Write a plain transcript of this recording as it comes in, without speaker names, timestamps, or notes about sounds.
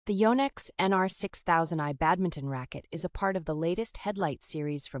The YONEX NR6000I Badminton Racket is a part of the latest headlight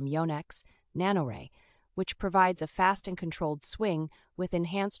series from YONEX, NANORAY, which provides a fast and controlled swing with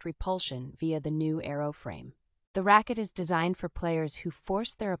enhanced repulsion via the new Aero Frame. The racket is designed for players who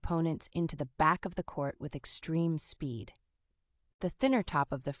force their opponents into the back of the court with extreme speed. The thinner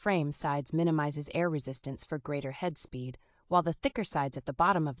top of the frame sides minimizes air resistance for greater head speed, while the thicker sides at the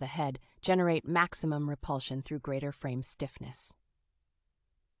bottom of the head generate maximum repulsion through greater frame stiffness.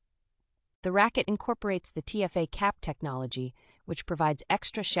 The racket incorporates the TFA CAP technology, which provides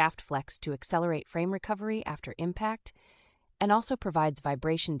extra shaft flex to accelerate frame recovery after impact, and also provides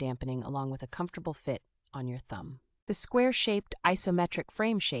vibration dampening along with a comfortable fit on your thumb. The square-shaped isometric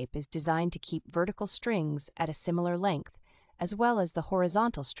frame shape is designed to keep vertical strings at a similar length, as well as the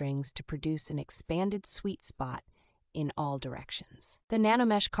horizontal strings to produce an expanded sweet spot in all directions. The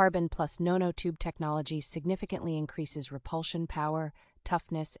nanomesh carbon plus nanotube technology significantly increases repulsion power,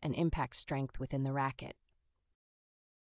 toughness, and impact strength within the racket.